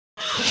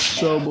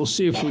So we'll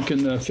see if we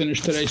can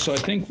finish today. So I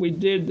think we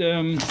did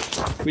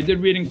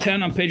reading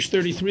 10 on page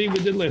 33. We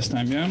did last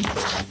time, yeah?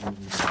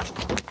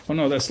 Oh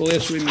no, that's the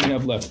last reading we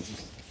have left.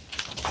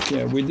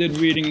 Yeah, we did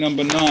reading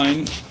number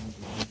 9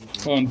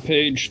 on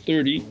page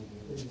 30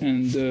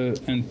 and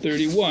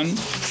 31,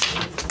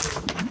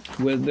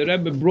 where the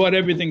Rebbe brought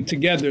everything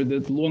together,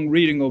 that long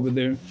reading over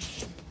there,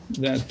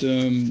 that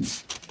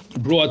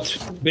brought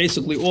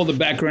basically all the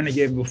background he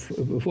gave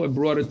before it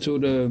brought it to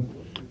the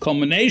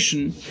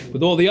culmination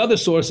with all the other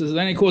sources, and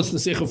then he quotes the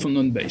Sikha from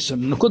Nun Beis.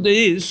 And the Nekuda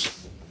is,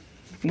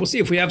 and we'll see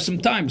if we have some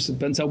time, so it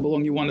depends how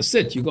long you want to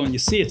sit. You go and you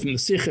see it from the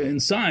Sikha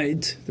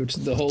inside, which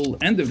is the whole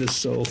end of this,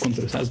 so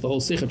Kuntres has the whole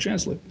Sikha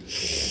translate.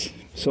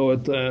 So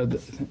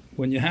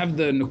when you have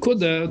the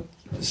Nekuda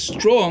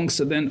strong,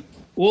 so then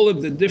all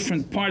of the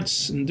different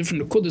parts and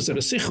different Nekudas that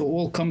are Sikha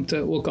all come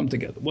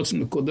together. What's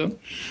Nekuda?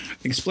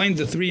 Explained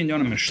the three in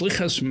Yonam and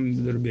Shlichas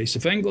from the Rabbi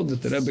Yosef Engel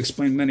that the Rebbe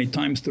explained many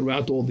times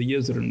throughout all the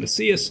years that are in the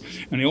Siyas,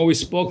 and he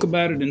always spoke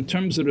about it in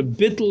terms of the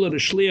bittul or the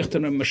shliach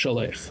and the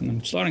mashalech. And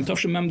I'm starting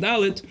Tafshem Mem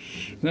Dalet,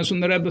 and that's when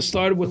the Rebbe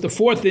started with the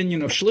fourth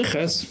inyan of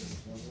Shlichas,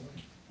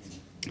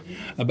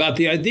 about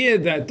the idea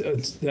that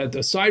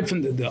aside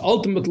from the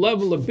ultimate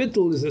level of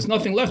bittul, is there's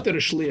nothing left at a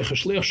shliach. A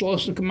shliach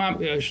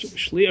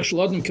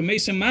shalodim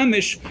kamesim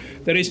mamish,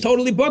 that is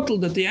totally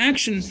bottled, that the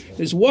action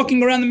is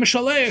walking around the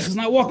mishalech, is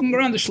not walking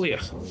around the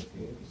shliach.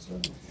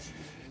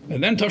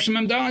 And then Tafshem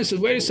Mem Dalet says,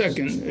 wait a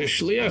second, a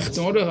shliach,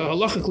 in order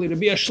halachically to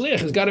be a shliach,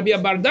 has got to be a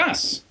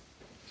bardas.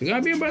 It's got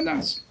to be a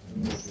bardas.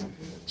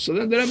 So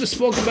then the Rebbe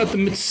spoke about the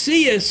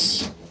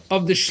mitzias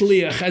of the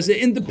shliach as an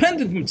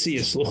independent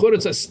mitzias. L'chur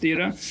it's a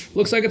stira.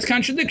 Looks like it's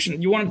contradiction.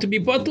 You want him to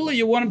be batul or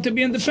you want him to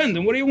be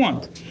independent? What do you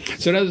want?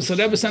 So the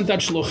Rebbe sent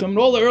out shluchim, and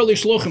all the early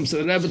shluchim, so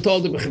the Rebbe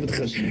told him,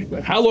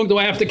 how long do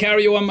I have to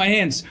carry you on my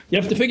hands?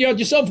 You have to figure out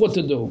yourself what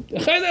to do.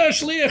 It has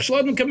to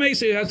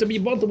be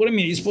batul. What do you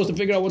mean? He's supposed to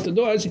figure out what to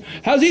do.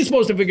 How's he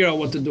supposed to figure out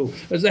what to do?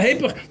 As the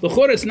hepech,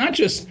 l'chur, it's not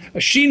just a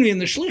shinui in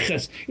the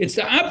shlichas. It's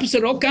the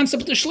opposite whole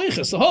concept of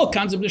shlichas. The whole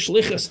concept of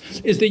shlichas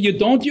is that you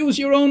don't use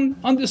your own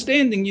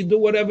understanding. You do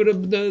whatever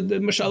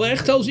the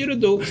Mashalech tells you to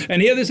do,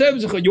 and here they say,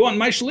 you want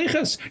my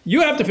shlichus?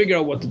 You have to figure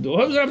out what to do.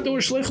 How does that have to do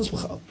with shlichus?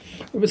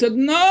 Rabbi said,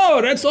 no,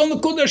 that's all the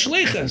kudah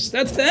shlichus.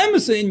 That's the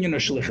emissary in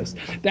shlichus.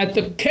 That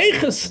the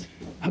keiches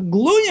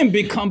gluyim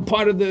become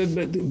part of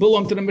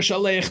belong to the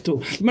Mashalech too.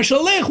 The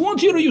Mashalech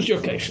wants you to use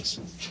your keiches.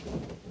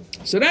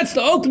 So that's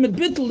the ultimate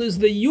bittul, is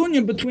the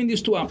union between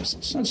these two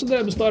opposites. And so the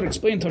Rebbe started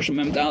explaining Tafshem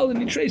Mem Dalet, and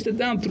he traced it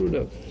down through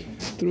the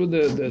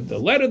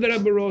letter that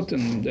Rebbe wrote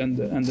and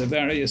the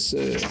various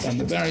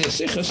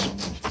sichas.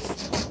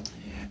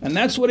 And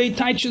that's what he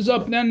touches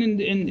up then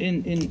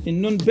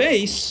in Nun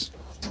Beis.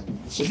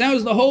 So that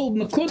was the whole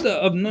nekuda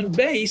of Nun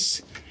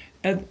Beis,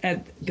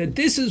 that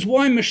this is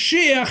why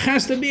Moshiach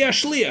has to be a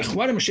shliach.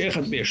 Why does Moshiach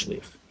have to be a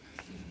shliach?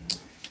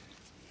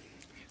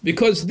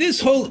 Because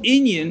this whole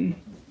inyan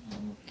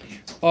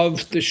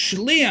of the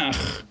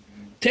shliach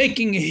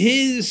taking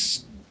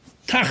his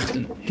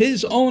tachten,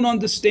 his own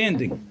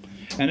understanding,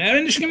 and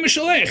he's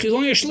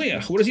only a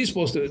shliach. What is he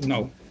supposed to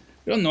know?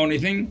 He doesn't know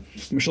anything.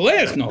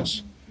 Mishalech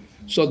knows.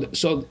 So the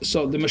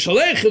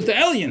Mishalech is the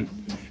alien,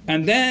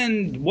 and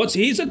then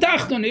he's a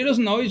tachten. He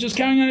doesn't know. He's just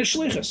carrying on his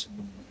shlichus.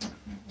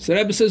 So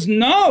the Rebbe says,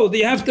 no,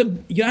 you have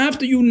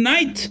to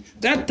unite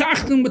that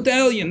tachten with the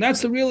alien.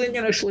 That's the real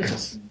inyan of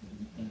shlichus.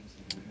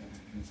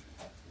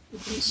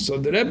 So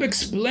the Rebbe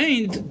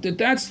explained that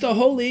that's the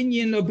whole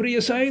inyan of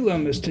Brias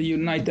Ha'olam, is to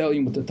unite the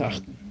Elyon with the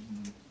Tachten.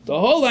 The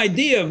whole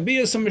idea of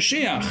Bias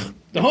HaMashiach,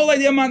 the whole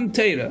idea of Matan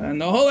Torah,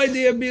 and the whole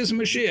idea of Bias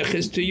HaMashiach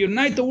is to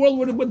unite the world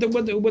with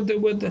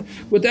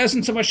the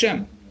essence of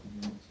Hashem.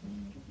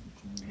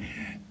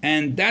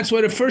 And that's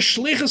why the first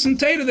Shlichus in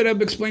Torah that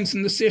Rebbe explains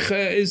in the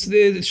Sikha is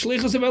the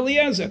Shlichus of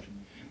Eliezer.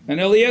 And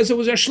Eliezer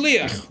was a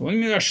Shliach. What do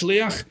you mean a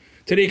Shliach?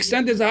 To the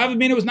extent that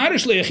Zahavimina was not a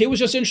shliach, he was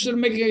just interested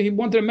in he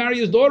wanted to marry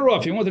his daughter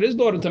off. He wanted his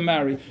daughter to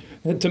marry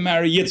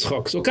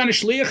Yitzchak. So what kind of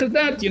shliach is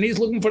that? He's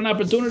looking for an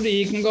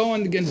opportunity. He can go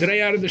and get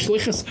dray out of the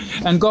shlichus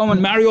and go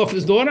and marry off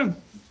his daughter.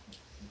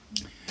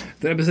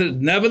 The Rebbe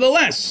said,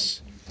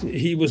 nevertheless,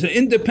 he was an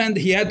independent.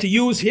 He had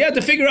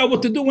to figure out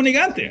what to do when he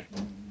got there.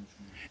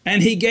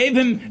 And he gave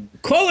him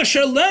kol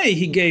asher lei.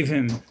 He gave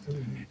him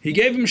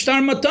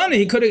shtar matana.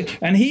 He could have,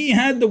 and he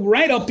had the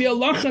right up here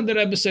lacha. The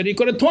Rebbe said he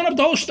could have torn up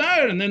the whole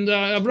shtar, and then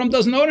Avram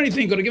doesn't know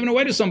anything. Could have given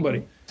away to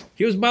somebody.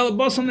 He was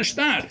balabas on the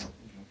shtar.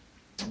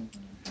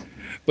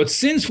 But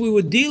since we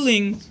were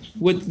dealing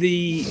with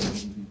the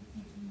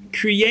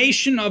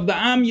creation of the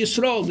Am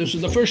Yisrael, this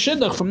was the first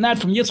shidduch from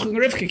Yitzchak and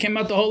Rivka came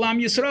out the whole Am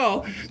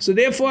Yisrael. So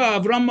therefore,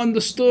 Avram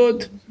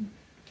understood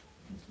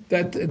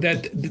that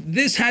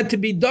this had to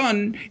be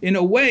done in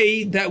a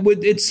way that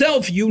would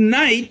itself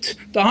unite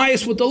the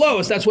highest with the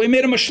lowest. That's why he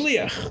made him a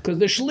shliach, because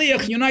the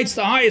shliach unites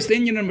the highest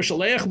inyan and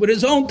Mashalech with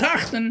his own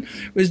tachten,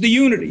 is the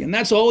unity. And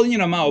that's the whole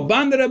inyan of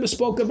Ma'oban that Rebbe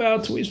spoke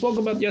about, we spoke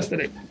about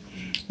yesterday.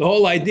 The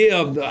whole idea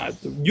of the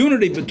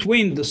unity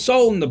between the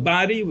soul and the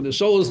body, where the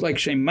soul is like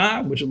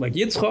Shema, which is like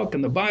Yitzchak,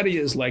 and the body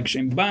is like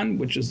Shemban,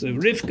 which is the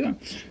Rivka.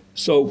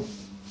 So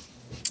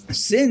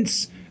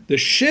since the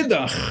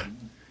shidduch,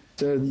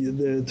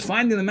 the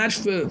finding the match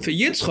for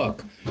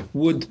Yitzchak,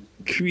 would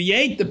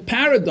create the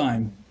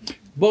paradigm,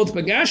 both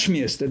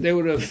Begashmias, that they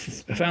were a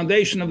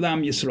foundation of the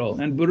Am Yisrael,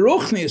 and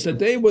Beruchnias, that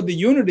they were the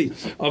unity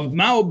of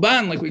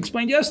Ma'oban, like we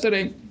explained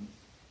yesterday.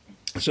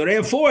 So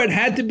therefore, it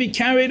had to be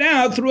carried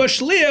out through a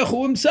shliach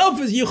who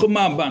himself is Yichud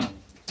Ma'oban.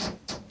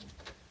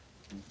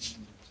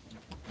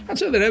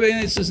 That's why the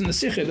Rebbe says in the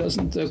Sikha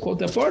doesn't quote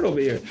that part over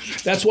here.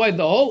 That's why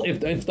the whole,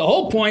 if the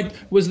whole point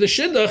was the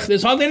shidduch,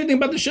 there's hardly anything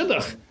about the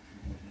shidduch.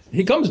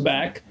 He comes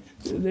back,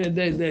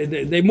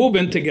 they move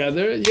in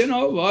together, the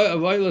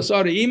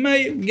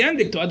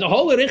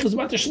whole erich is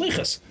about the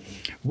shlichus.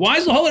 Why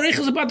is the whole erich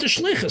about the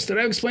shlichus? The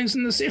Rebbe explains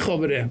in the Sikha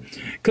over there.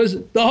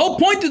 Because the whole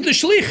point of the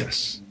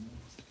shlichus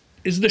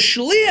is the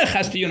shliach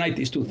has to unite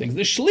these two things.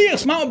 The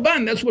shliach,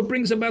 ma'oban, that's what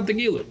brings about the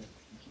Gilui.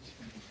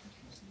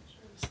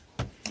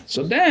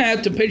 So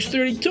that, to page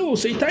 32,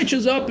 so he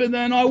touches up in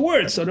our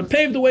words. So the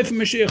paved way for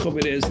Mashiach over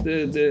there is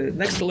the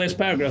next to last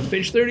paragraph,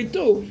 page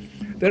 32.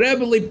 The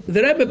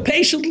Rebbe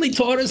patiently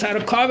taught us how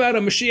to carve out a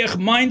Mashiach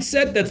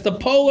mindset that's the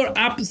polar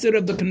opposite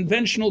of the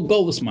conventional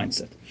Golus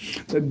mindset.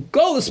 The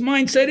Golus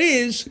mindset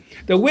is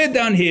that we're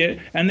down here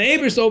and the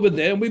Eber's over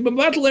there, and we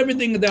bottle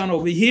everything down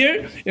over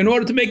here in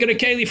order to make it a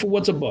keli for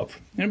what's above.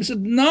 And he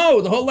said,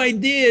 no, the whole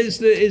idea is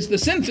the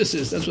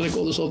synthesis. That's what they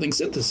call this whole thing,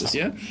 synthesis,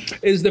 yeah?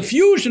 Is the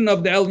fusion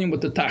of the Elyon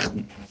with the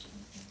Tachten.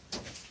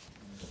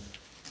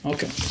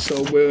 Okay,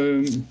 so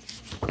we're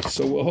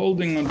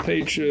holding on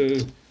page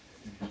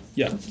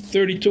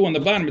 32 on the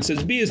bottom. It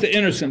says B is the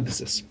inner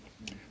synthesis.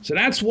 So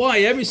that's why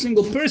every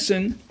single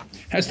person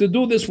has to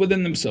do this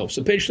within themselves.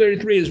 So page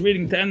 33 is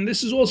reading 10.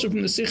 This is also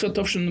from the Sikha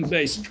Tovshin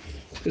Beis.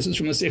 This is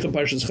from the Sikha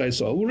Parshas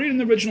Chaisol. We'll read in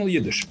the original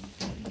Yiddish.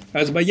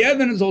 As bei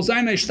jedem soll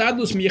seine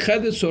Status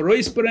Michedes so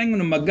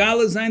rausbringen und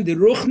Magale sein, die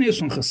Ruchnis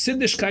und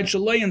Chassidishkeit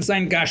Shaloi and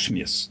sein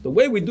Gashmias. The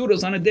way we do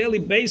this on a daily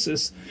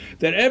basis,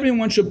 that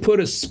everyone should put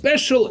a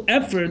special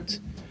effort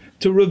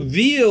to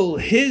reveal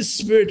his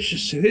spiritual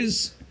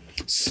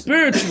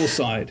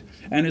side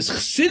and his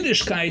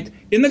Chassidishkeit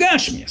in the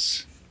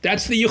Gashmias.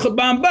 That's the Yichud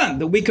Ba'amban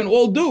that we can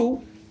all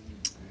do.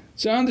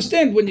 So I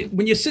understand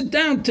when you sit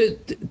down to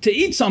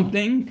eat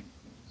something,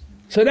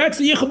 so that's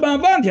the Yichud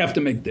Ba'amban you have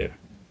to make there.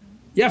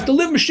 You have to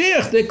live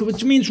Mashiach,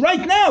 which means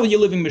right now you're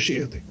living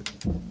Mashiach.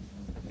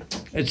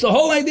 It's the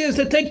whole idea is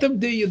to take the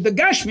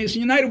Gashmis and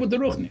unite it with the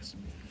Ruchnis.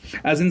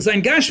 As in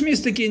sein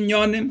Gashmis the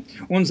Kinyonim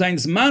und sein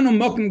Zman und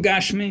Mokum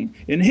Gashmi,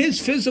 in his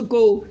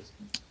physical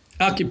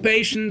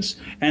occupations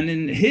and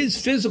in his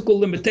physical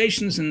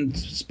limitations in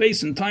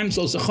space and time,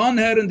 so Zechon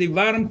Herren die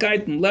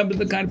Warmkeit und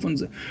Lebendigkeit von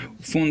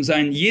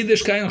sein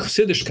Jiddischkeit und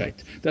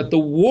Chassidishkeit, that the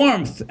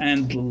warmth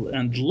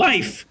and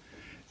life,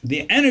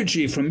 the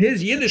energy from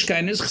his Yiddishkeit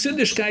and his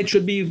Chassidishkeit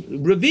should be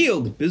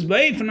revealed. The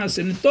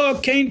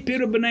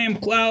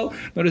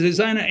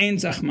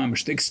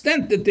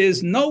extent that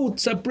there's no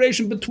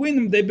separation between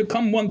them, they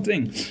become one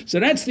thing. So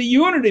that's the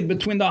unity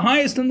between the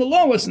highest and the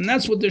lowest, and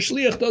that's what the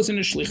Shliach does in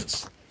his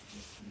Shlichus.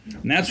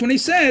 And that's when he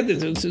said,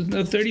 this is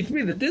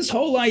 33, that this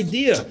whole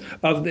idea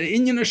of the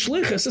Inyan of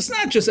Shlichus, it's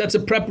not just that's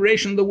a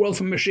preparation of the world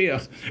for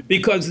Mashiach,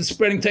 because it's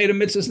spreading Torah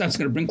mitzvahs, that's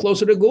going to bring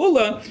closer to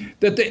Geula,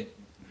 that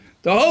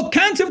the whole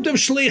concept of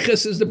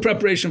Shlichus is the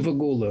preparation for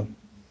Geula.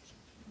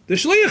 The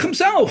Shliach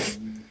himself.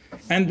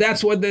 And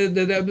that's what the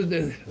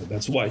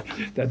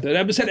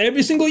Rebbe said,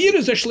 every single Yid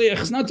is a Shliach.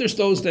 It's not just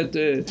those that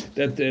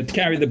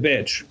carry the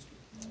badge.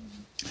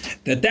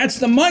 That's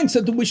the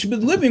mindset that we should be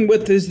living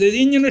with, is the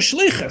Inyan of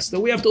Shlichus,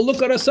 that we have to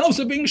look at ourselves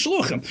as being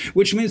Shluchim,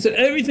 which means that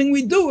everything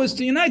we do is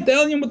to unite the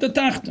Elyon with the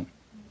Tachton.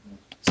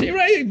 See,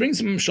 right? He brings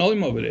some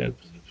Shalom over there.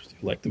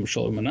 Like the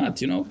Shalom or not,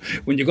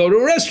 when you go to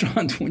a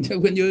restaurant, when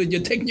you're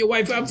taking your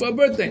wife out for a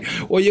birthday,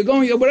 or you're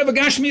going, whatever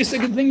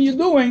gashmistic thing you're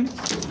doing,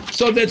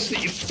 so that's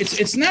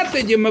it's not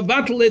that you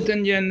mabatal it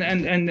and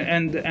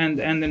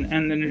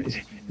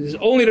there's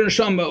only the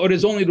neshama or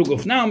there's only the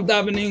guf. Now I'm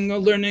davening or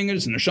learning,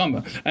 it's the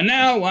neshama, and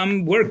now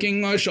I'm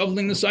working or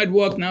shoveling the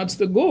sidewalk. Now it's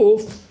the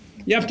guf.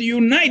 You have to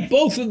unite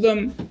both of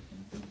them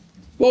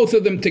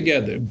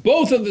together.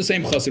 Both of the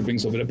same chassid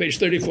brings over there, page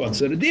 34.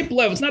 So the deep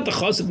level, it's not the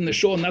chassid in the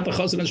shul, not the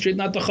chassid in the street,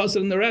 not the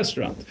chassid in the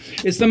restaurant.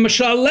 It's the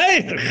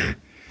mashalech.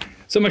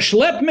 So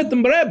mashlep mit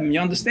dem Rebbe, you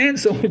understand?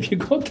 So if you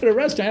go to the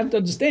restaurant, you have to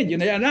understand,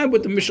 you're not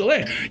with the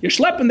mashalech. You're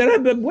schlepping the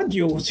Rebbe with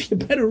you, so you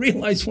better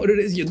realize what it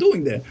is you're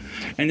doing there.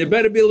 And you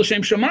better be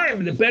l'shem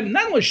shamayim,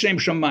 not l'shem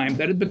shamayim,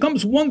 that it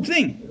becomes one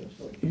thing.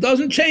 It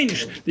doesn't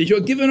change. That you're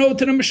given over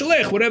to the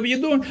Mashiach, whatever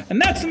you're doing. And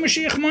that's the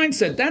Mashiach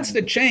mindset. That's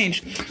the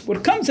change.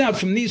 What comes out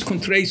from these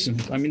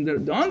contrastions, I mean,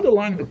 the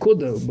underlying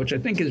Nekuda, which I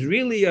think is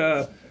really,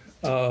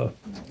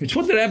 it's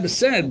what the Rebbe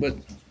said, but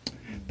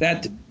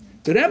that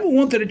the Rebbe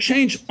wanted to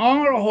change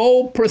our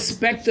whole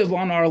perspective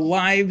on our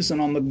lives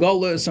and on the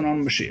Golas and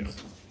on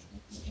Mashiach.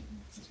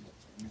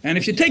 And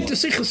if you take the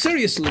Sikha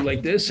seriously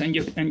like this and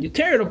you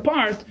tear it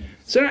apart,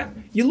 so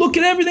you look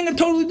at everything a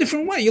totally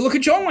different way. You look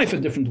at your own life a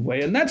different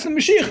way. And that's the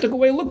Mashiach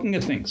way of looking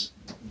at things.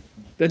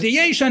 That the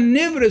Yesh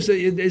HaNivra is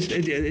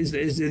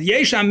the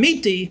Yesh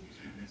HaMiti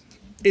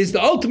is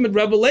the ultimate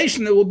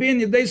revelation that will be in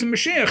the days of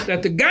Mashiach,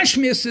 that the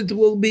Gashmias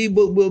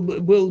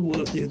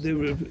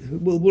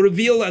will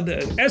reveal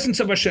the essence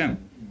of Hashem.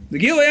 The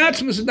Gilui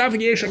Atzmus is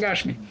Davik Yesh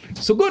HaGashmi.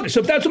 So good.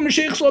 So if that's what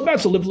Mashiach is all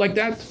about, so live like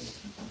that.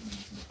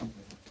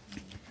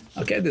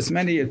 Okay, there's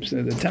many,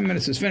 the 10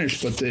 minutes is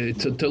finished, but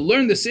to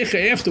learn the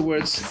Sikha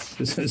afterwards,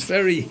 it's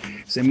very,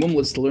 say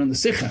mumlets to learn the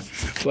Sikha,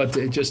 but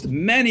just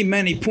many,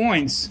 many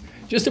points,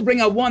 just to bring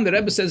out one that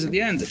Rebbe says at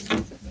the end,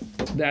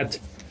 that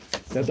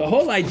the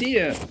whole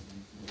idea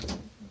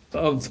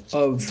of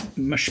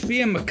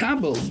Mashpia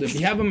Makabel, that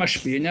you have a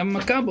Mashpia and you have a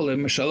Makabel, a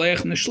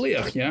Meshalech and a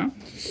Shliach, yeah?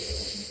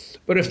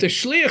 But if the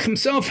Shliach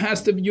himself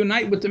has to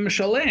unite with the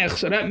Meshalech,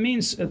 so that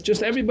means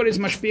just everybody's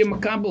Mashpia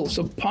Makabel.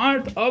 So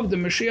part of the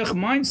Mashiach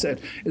mindset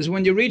is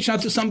when you reach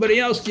out to somebody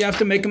else, you have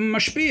to make him a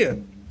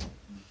Mashpia.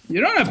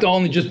 You don't have to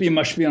only just be a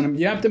Mashpia on him,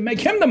 you have to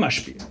make him the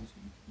Mashpia.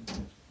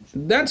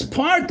 That's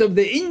part of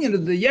the inyan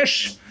of the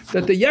Yesh,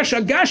 that the Yesh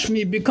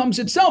HaGashmi becomes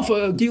itself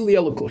a Gili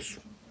Elokus.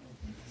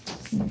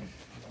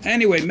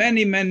 Anyway,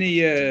 many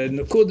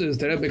Nakudas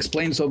that Rebbe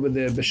explains over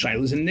there, the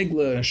Shailas and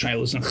Nigla,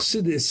 Shailas and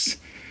Chassidus.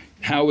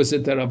 How is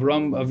it that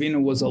Avram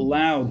Avinu was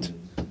allowed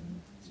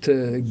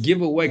to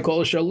give away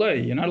Kol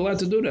Shalei? You're not allowed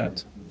to do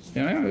that.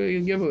 You know,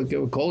 you give a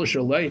Kol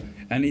Shalei,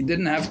 and he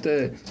didn't have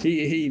to.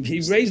 He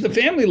raised a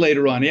family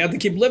later on. He had to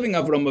keep living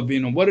Avram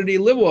Avinu. What did he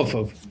live off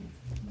of?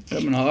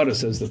 Rabbi Nahara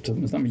says that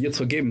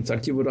Yitzchak gave him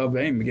Tzarkiv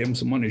Rabbeim. He gave him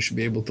some money. He should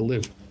be able to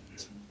live.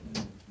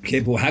 Okay,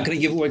 but how can he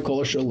give away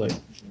Kol Shalei?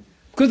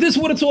 Because this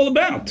is what it's all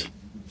about.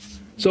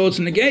 So it's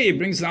Negei, he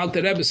brings out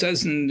the Rebbe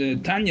says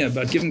in Tanya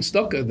about giving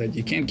tzedakah that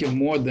you can't give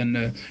more than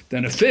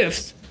a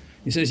fifth.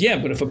 He says, yeah,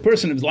 but if a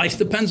person's life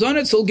depends on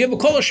it, so he'll give a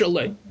kol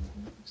shalei.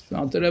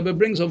 So the Rebbe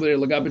brings over there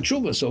Lagab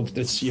Tshuva. So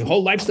if your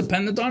whole life's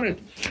dependent on it.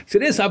 For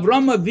this,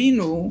 Avram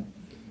Avinu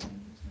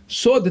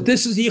saw that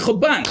this is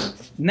Yichuban,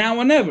 now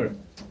or never.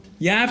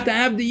 You have to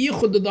have the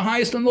Yichud of the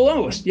highest and the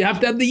lowest. You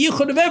have to have the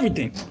Yichud of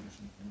everything.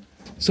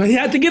 So he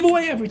had to give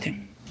away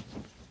everything.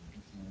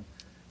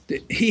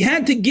 He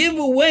had to give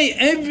away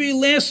every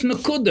last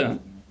nakuda,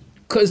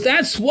 because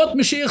that's what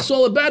Mashiach is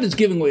all about, is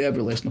giving away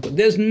every last nakuda.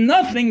 There's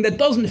nothing that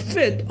doesn't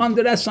fit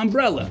under that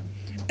umbrella.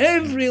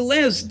 Every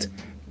last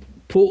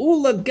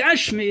pu'ula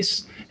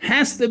gashmis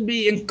has to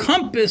be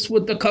encompassed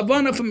with the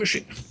kavanah from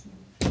Mashiach.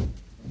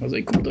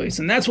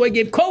 And that's why he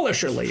gave kol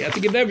asherle. You have to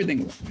give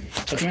everything away.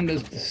 I mean,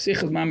 the sikh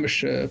is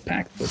mamish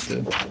packed, but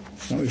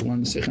not always learn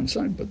the sikh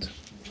inside, but...